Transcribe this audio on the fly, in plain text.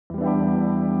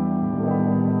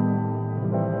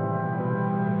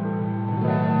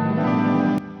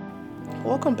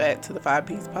Welcome back to the 5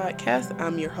 Ps Podcast.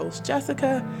 I'm your host,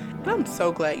 Jessica, and I'm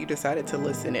so glad you decided to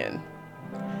listen in.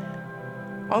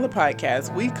 On the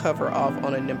podcast, we cover off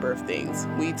on a number of things.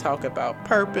 We talk about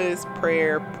purpose,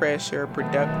 prayer, pressure,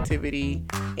 productivity,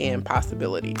 and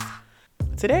possibilities.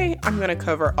 Today, I'm going to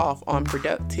cover off on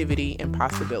productivity and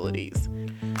possibilities.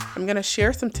 I'm going to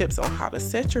share some tips on how to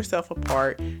set yourself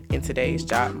apart in today's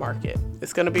job market.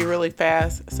 It's going to be really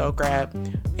fast, so grab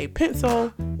a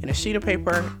pencil and a sheet of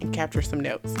paper and capture some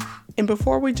notes. And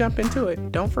before we jump into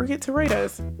it, don't forget to rate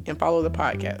us and follow the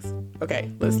podcast.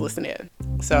 Okay, let's listen in.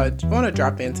 So I want to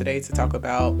drop in today to talk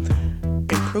about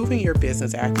improving your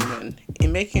business acumen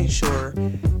and making sure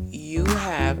you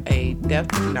have a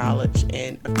depth of knowledge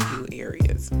in a few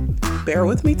areas. Bear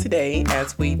with me today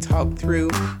as we talk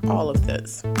through all of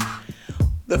this.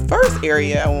 The first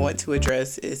area I want to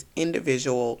address is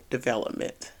individual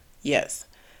development. Yes,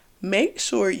 make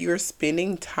sure you're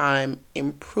spending time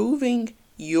improving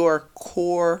your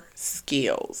core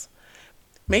skills.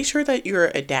 Make sure that you're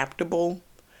adaptable,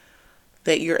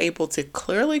 that you're able to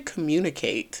clearly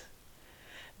communicate,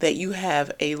 that you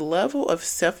have a level of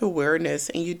self-awareness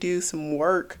and you do some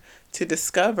work to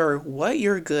discover what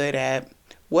you're good at,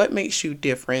 what makes you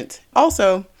different,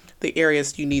 also the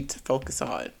areas you need to focus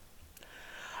on.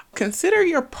 Consider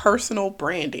your personal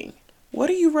branding. What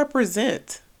do you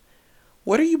represent?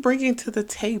 What are you bringing to the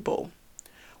table?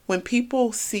 When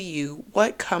people see you,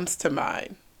 what comes to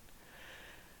mind?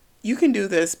 You can do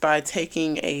this by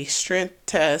taking a strength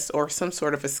test or some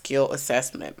sort of a skill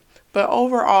assessment. But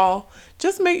overall,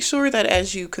 just make sure that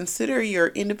as you consider your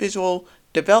individual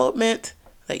development,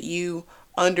 that you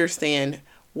understand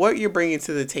what you're bringing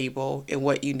to the table and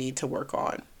what you need to work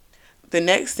on. The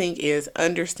next thing is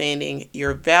understanding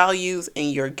your values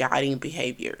and your guiding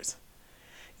behaviors.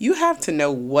 You have to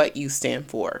know what you stand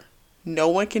for. No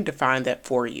one can define that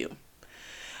for you.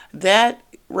 That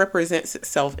represents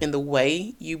itself in the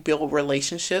way you build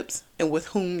relationships and with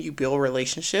whom you build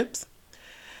relationships.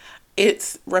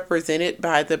 It's represented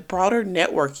by the broader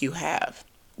network you have.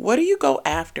 What do you go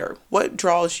after? What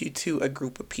draws you to a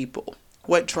group of people?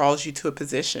 What draws you to a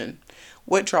position?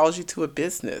 What draws you to a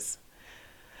business?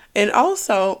 And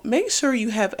also, make sure you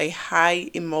have a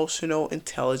high emotional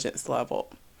intelligence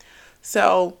level.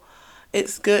 So,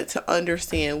 it's good to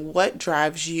understand what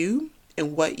drives you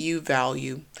and what you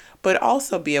value, but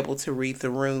also be able to read the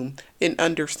room and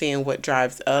understand what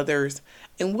drives others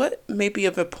and what may be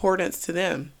of importance to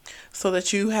them so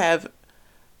that you're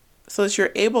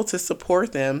able to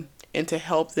support them and to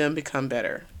help them become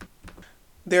better.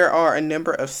 There are a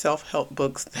number of self-help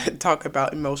books that talk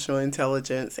about emotional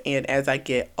intelligence, and as I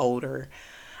get older,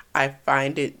 I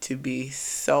find it to be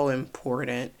so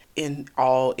important in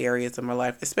all areas of my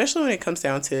life, especially when it comes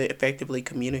down to effectively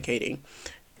communicating.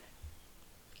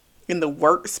 In the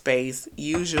workspace,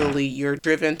 usually you're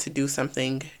driven to do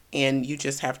something and you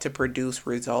just have to produce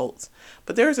results.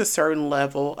 But there's a certain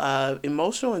level of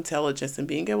emotional intelligence and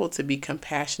being able to be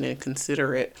compassionate and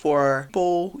considerate for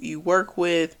people you work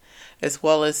with, as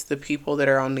well as the people that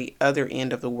are on the other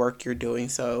end of the work you're doing.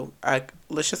 So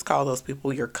let's just call those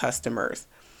people your customers.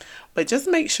 But just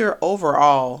make sure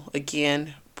overall,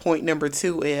 again, point number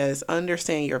 2 is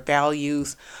understand your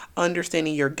values,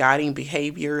 understanding your guiding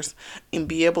behaviors, and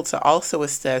be able to also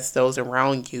assess those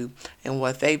around you and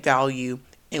what they value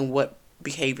and what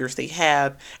behaviors they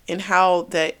have and how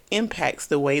that impacts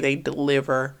the way they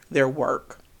deliver their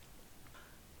work.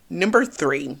 Number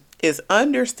 3 is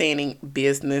understanding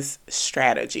business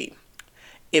strategy.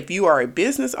 If you are a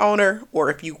business owner or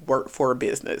if you work for a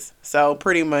business, so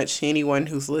pretty much anyone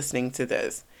who's listening to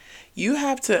this, you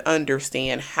have to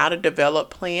understand how to develop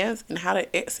plans and how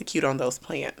to execute on those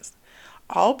plans.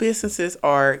 All businesses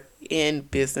are in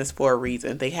business for a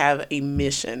reason. They have a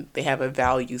mission. They have a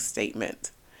value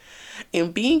statement.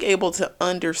 And being able to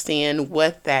understand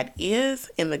what that is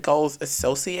and the goals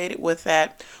associated with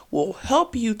that will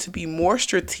help you to be more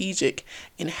strategic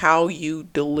in how you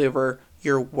deliver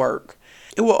your work.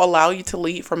 It will allow you to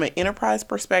lead from an enterprise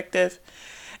perspective.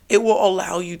 It will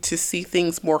allow you to see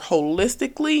things more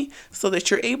holistically so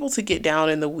that you're able to get down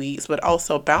in the weeds, but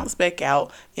also bounce back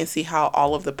out and see how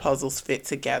all of the puzzles fit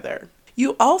together.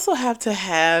 You also have to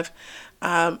have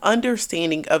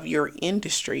understanding of your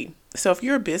industry. So if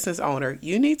you're a business owner,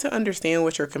 you need to understand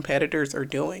what your competitors are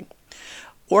doing.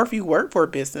 Or if you work for a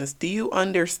business, do you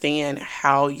understand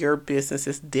how your business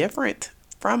is different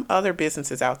from other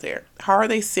businesses out there? How are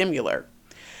they similar?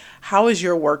 How is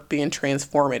your work being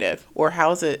transformative? Or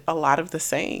how is it a lot of the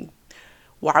same?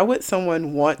 Why would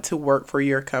someone want to work for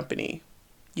your company?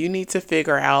 You need to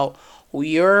figure out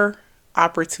your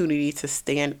opportunity to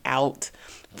stand out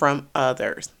from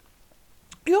others.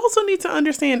 You also need to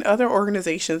understand other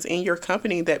organizations in your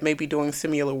company that may be doing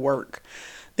similar work.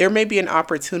 There may be an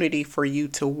opportunity for you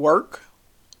to work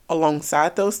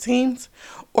alongside those teams,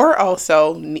 or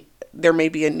also there may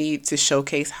be a need to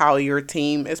showcase how your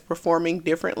team is performing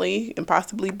differently and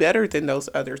possibly better than those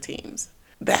other teams.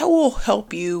 That will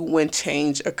help you when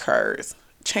change occurs.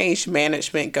 Change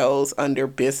management goes under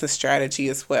business strategy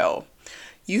as well.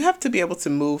 You have to be able to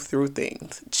move through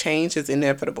things. Change is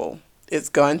inevitable, it's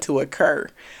going to occur.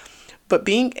 But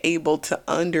being able to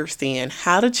understand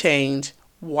how to change,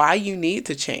 why you need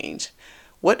to change,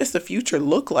 what does the future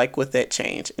look like with that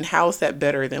change, and how is that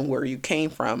better than where you came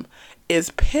from,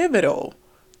 is pivotal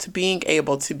to being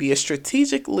able to be a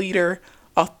strategic leader,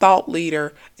 a thought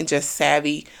leader, and just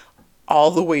savvy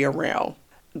all the way around.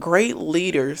 Great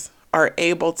leaders are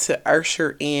able to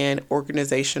usher in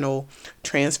organizational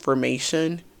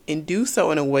transformation and do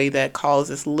so in a way that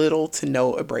causes little to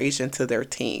no abrasion to their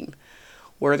team,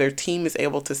 where their team is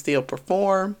able to still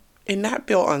perform and not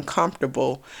feel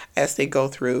uncomfortable as they go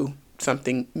through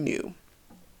something new.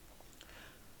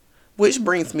 Which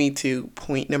brings me to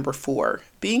point number 4,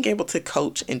 being able to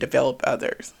coach and develop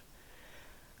others.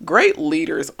 Great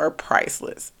leaders are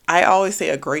priceless. I always say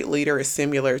a great leader is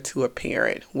similar to a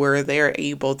parent, where they're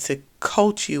able to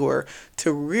coach you or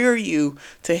to rear you,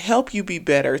 to help you be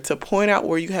better, to point out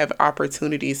where you have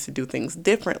opportunities to do things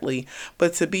differently,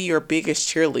 but to be your biggest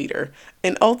cheerleader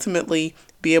and ultimately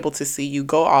be able to see you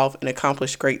go off and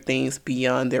accomplish great things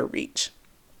beyond their reach.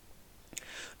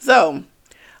 So,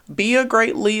 be a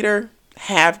great leader,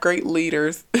 have great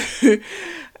leaders.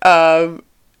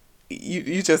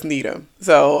 You just need them.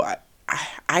 So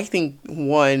I think,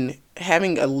 one,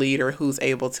 having a leader who's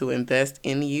able to invest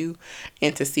in you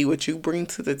and to see what you bring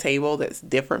to the table that's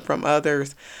different from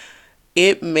others,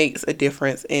 it makes a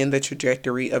difference in the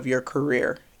trajectory of your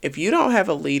career. If you don't have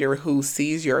a leader who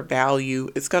sees your value,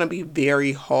 it's going to be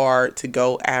very hard to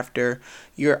go after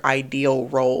your ideal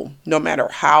role, no matter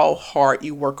how hard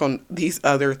you work on these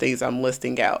other things I'm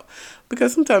listing out.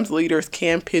 Because sometimes leaders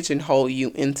can pigeonhole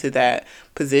you into that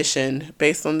position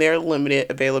based on their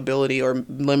limited availability or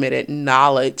limited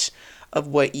knowledge of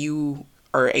what you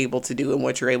are able to do and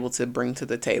what you're able to bring to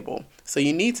the table. So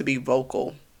you need to be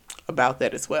vocal about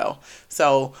that as well.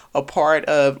 So a part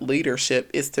of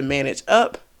leadership is to manage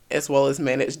up as well as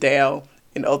manage down,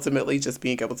 and ultimately just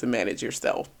being able to manage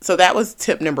yourself. So that was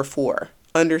tip number 4,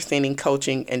 understanding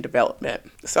coaching and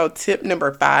development. So tip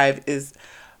number 5 is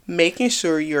making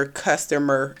sure you're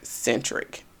customer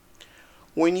centric.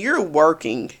 When you're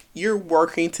working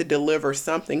to deliver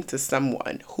something to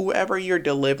someone, whoever you're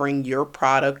delivering your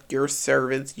product, your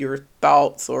service, your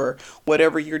thoughts, or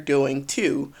whatever you're doing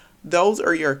to, those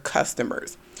are your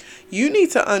customers. You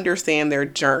need to understand their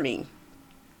journey.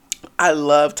 I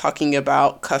love talking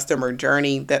about customer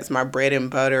journey. That's my bread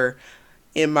and butter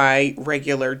in my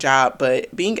regular job.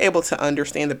 But being able to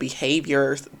understand the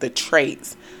behaviors, the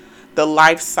traits, the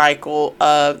life cycle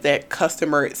of that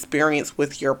customer experience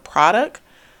with your product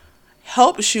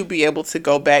helps you be able to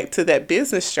go back to that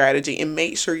business strategy and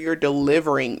make sure you're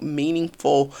delivering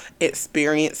meaningful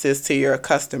experiences to your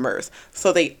customers,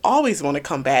 so they always want to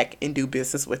come back and do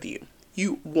business with you.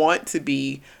 You want to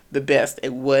be the best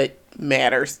at what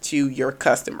matters to your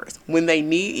customers. When they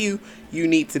need you, you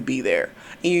need to be there.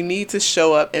 And you need to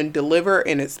show up and deliver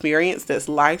an experience that's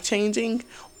life-changing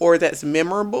or that's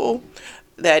memorable,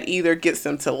 that either gets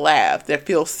them to laugh, that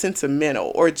feels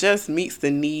sentimental, or just meets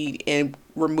the need and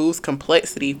removes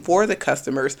complexity for the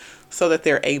customers so that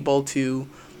they're able to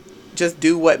just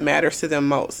do what matters to them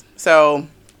most. So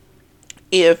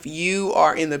if you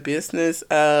are in the business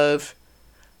of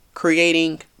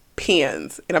creating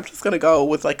pens, and I'm just going to go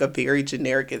with like a very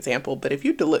generic example, but if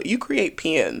you create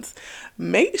pens,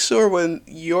 make sure when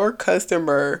your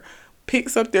customer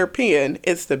picks up their pen,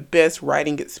 it's the best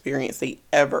writing experience they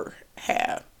ever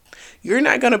have. You're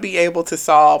not going to be able to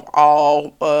solve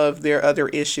all of their other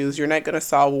issues. You're not going to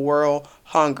solve world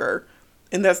hunger,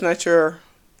 and that's not your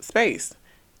space.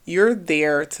 You're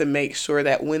there to make sure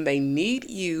that when they need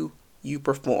you, you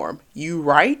perform. You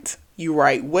write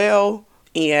well,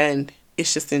 and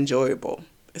it's just enjoyable.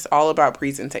 It's all about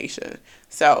presentation.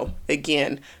 So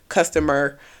again,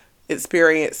 customer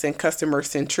experience and customer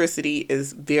centricity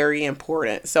is very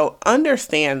important. So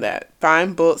understand that.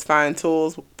 Find books, find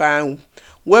tools, find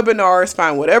webinars,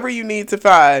 find whatever you need to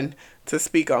find to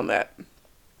speak on that.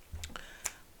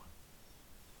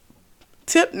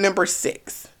 Tip number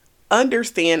 6,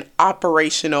 understand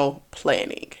operational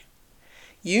planning.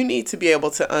 You need to be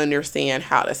able to understand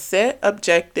how to set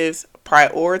objectives,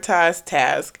 prioritize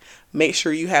tasks, Make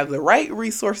sure you have the right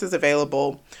resources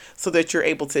available so that you're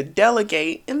able to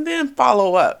delegate and then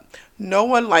follow up. No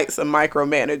one likes a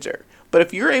micromanager. But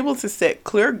if you're able to set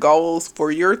clear goals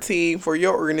for your team, for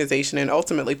your organization, and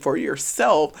ultimately for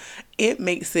yourself, it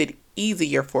makes it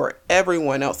easier for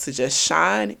everyone else to just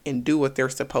shine and do what they're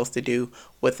supposed to do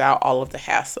without all of the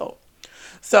hassle.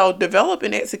 So develop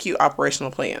and execute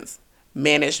operational plans.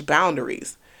 Manage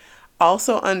boundaries.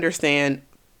 Also understand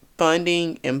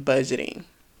funding and budgeting.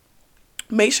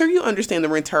 Make sure you understand the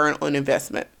return on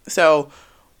investment. So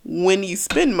when you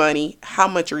spend money, how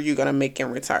much are you going to make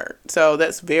in return? So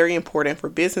that's very important for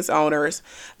business owners.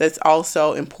 That's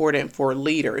also important for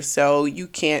leaders. So you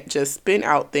can't just spin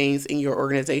out things and your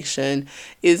organization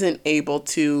isn't able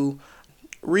to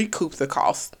recoup the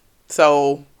cost.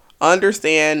 So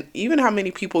understand even how many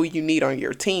people you need on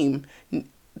your team.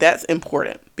 That's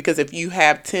important, because if you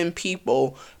have 10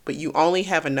 people, but you only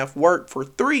have enough work for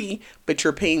 3, but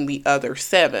you're paying the other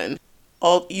 7,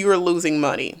 you're losing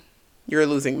money. You're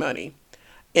losing money.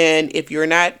 And if you're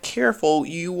not careful,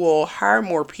 you will hire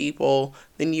more people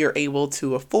than you're able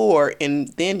to afford. And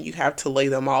then you have to lay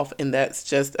them off. And that's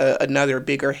just another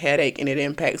bigger headache, and it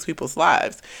impacts people's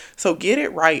lives. So get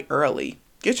it right early.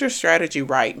 Get your strategy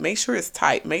right. Make sure it's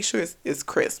tight. Make sure it's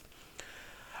crisp.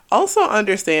 Also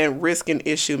understand risk and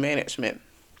issue management.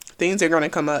 Things are going to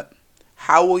come up.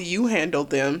 How will you handle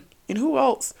them? And who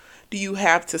else do you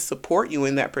have to support you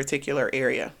in that particular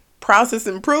area? Process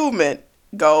improvement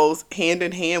goes hand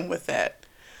in hand with that.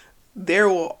 There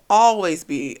will always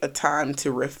be a time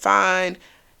to refine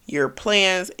your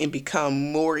plans and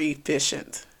become more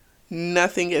efficient.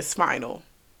 Nothing is final.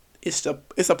 It's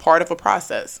a part of a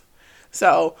process.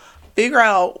 So figure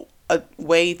out a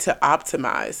way to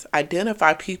optimize.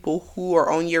 Identify people who are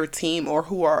on your team or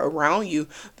who are around you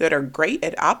that are great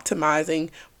at optimizing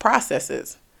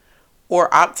processes or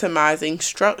optimizing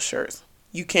structures.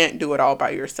 You can't do it all by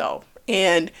yourself.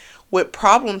 And with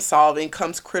problem solving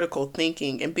comes critical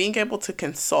thinking and being able to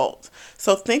consult.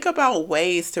 So think about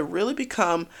ways to really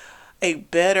become a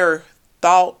better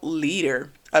thought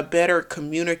leader, a better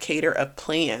communicator of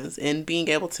plans, and being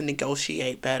able to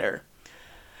negotiate better.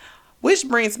 Which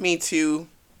brings me to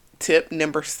tip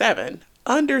number 7,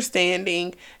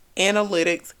 understanding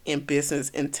analytics and business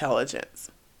intelligence.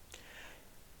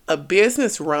 A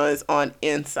business runs on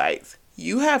insights.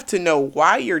 You have to know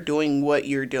why you're doing what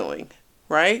you're doing,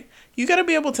 right? You got to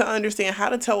be able to understand how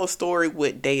to tell a story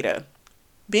with data.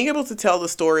 Being able to tell the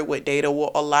story with data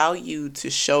will allow you to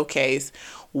showcase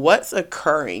what's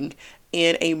occurring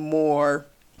in a more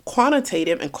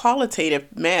quantitative and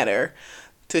qualitative manner,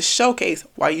 to showcase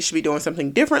why you should be doing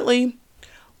something differently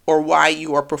or why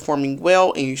you are performing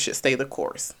well and you should stay the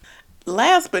course.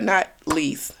 Last but not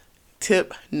least,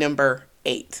 tip number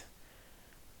 8,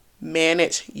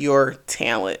 manage your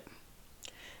talent.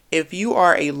 If you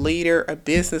are a leader, a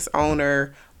business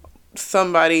owner,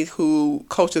 somebody who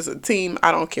coaches a team,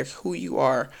 I don't care who you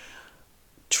are,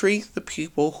 treat the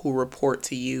people who report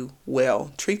to you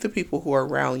well. Treat the people who are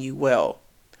around you well.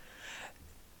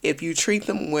 If you treat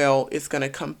them well, it's going to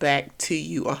come back to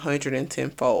you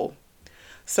 110-fold.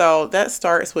 So that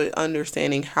starts with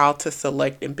understanding how to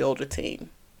select and build a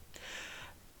team.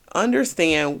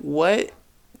 Understand what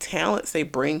talents they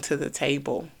bring to the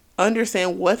table.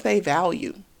 Understand what they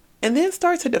value. And then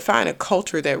start to define a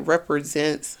culture that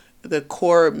represents the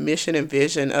core mission and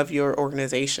vision of your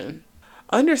organization.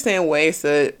 Understand ways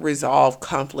to resolve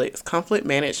conflicts. Conflict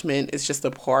management is just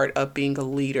a part of being a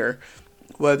leader.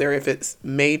 Whether if it's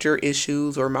major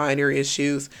issues or minor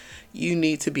issues, you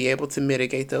need to be able to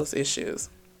mitigate those issues.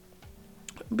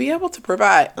 Be able to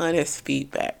provide honest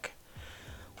feedback.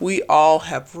 We all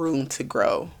have room to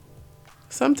grow.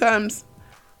 Sometimes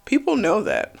people know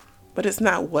that, but it's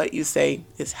not what you say,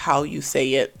 it's how you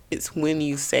say it, it's when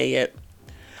you say it,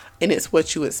 and it's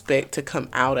what you expect to come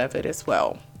out of it as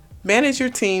well. Manage your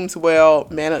teams well,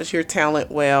 manage your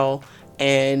talent well,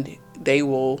 and they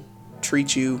will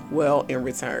treat you well in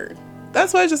return.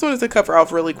 That's what I just wanted to cover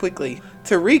off really quickly.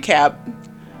 To recap,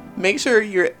 make sure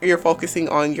you're focusing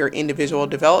on your individual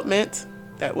development.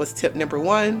 That was tip number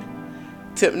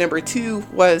 1. Tip number 2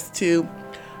 was to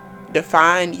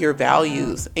define your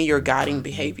values and your guiding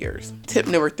behaviors. Tip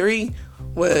number 3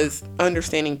 was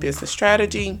understanding business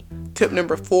strategy. Tip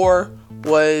number 4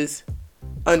 was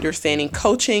understanding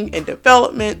coaching and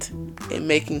development and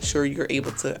making sure you're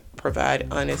able to provide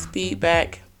honest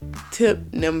feedback.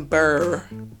 Tip number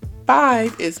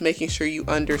 5 is making sure you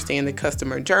understand the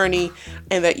customer journey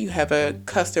and that you have a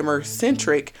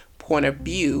customer-centric point of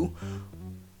view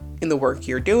in the work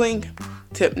you're doing.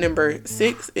 Tip number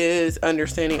 6 is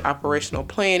understanding operational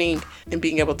planning and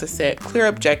being able to set clear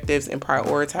objectives and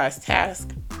prioritize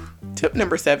tasks. Tip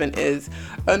number 7 is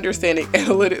understanding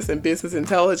analytics and business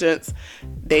intelligence.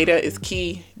 Data is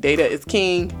key, data is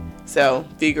king, so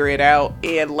figure it out.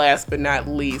 And last but not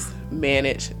least,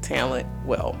 manage talent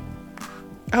well.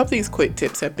 I hope these quick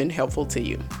tips have been helpful to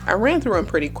you. I ran through them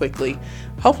pretty quickly.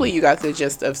 Hopefully you got the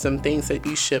gist of some things that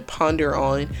you should ponder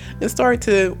on and start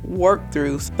to work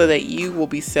through so that you will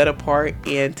be set apart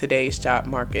in today's job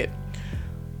market.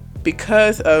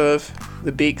 Because of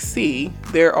the big C,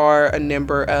 there are a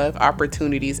number of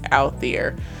opportunities out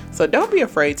there. So don't be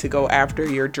afraid to go after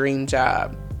your dream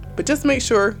job, but just make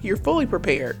sure you're fully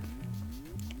prepared.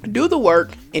 Do the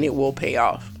work and it will pay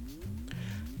off.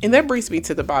 And that brings me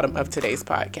to the bottom of today's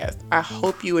podcast. I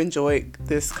hope you enjoyed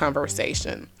this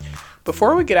conversation.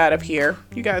 Before we get out of here,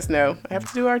 you guys know I have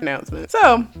to do our announcement.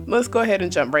 So let's go ahead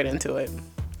and jump right into it.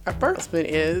 Our first one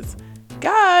is,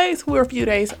 guys, we're a few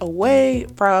days away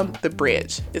from the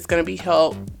bridge. It's going to be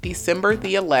held December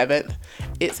the 11th.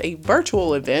 It's a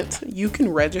virtual event. You can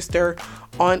register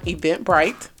on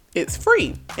Eventbrite. It's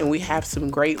free, and we have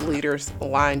some great leaders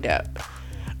lined up.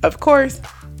 Of course,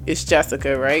 it's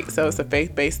Jessica, right? So it's a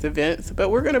faith-based event, but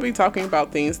we're going to be talking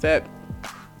about things that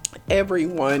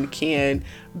everyone can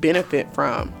benefit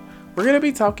from. We're going to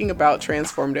be talking about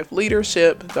transformative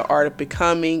leadership, the art of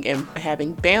becoming and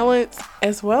having balance,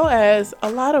 as well as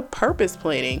a lot of purpose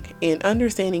planning and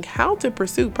understanding how to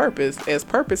pursue purpose as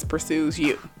purpose pursues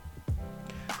you.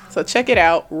 So check it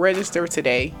out, register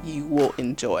today, you will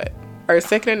enjoy it. Our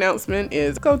second announcement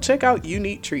is go check out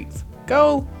Unique Treats.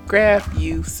 Go grab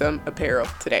you some apparel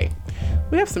today.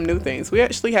 We have some new things. We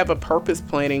actually have a purpose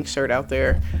planning shirt out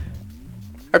there.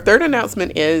 Our third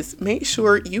announcement is make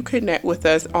sure you connect with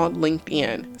us on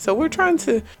LinkedIn. So we're trying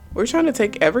to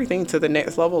take everything to the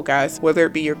next level, guys, whether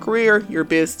it be your career, your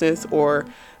business, or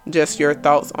just your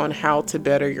thoughts on how to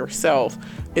better yourself.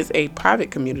 It's a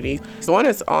private community. Join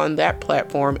us on that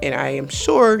platform and I am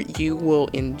sure you will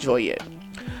enjoy it.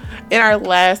 And our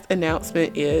last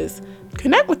announcement is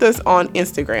connect with us on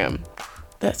Instagram.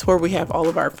 That's where we have all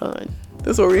of our fun.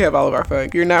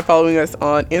 If you're not following us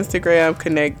on Instagram,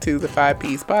 connect to the 5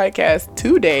 Ps podcast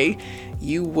today.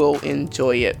 You will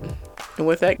enjoy it. And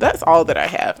with that, that's all that I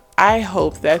have. I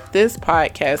hope that this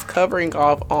podcast covering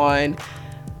off on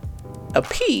a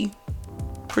P,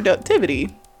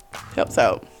 productivity, helps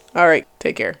out. All right,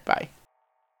 take care. Bye.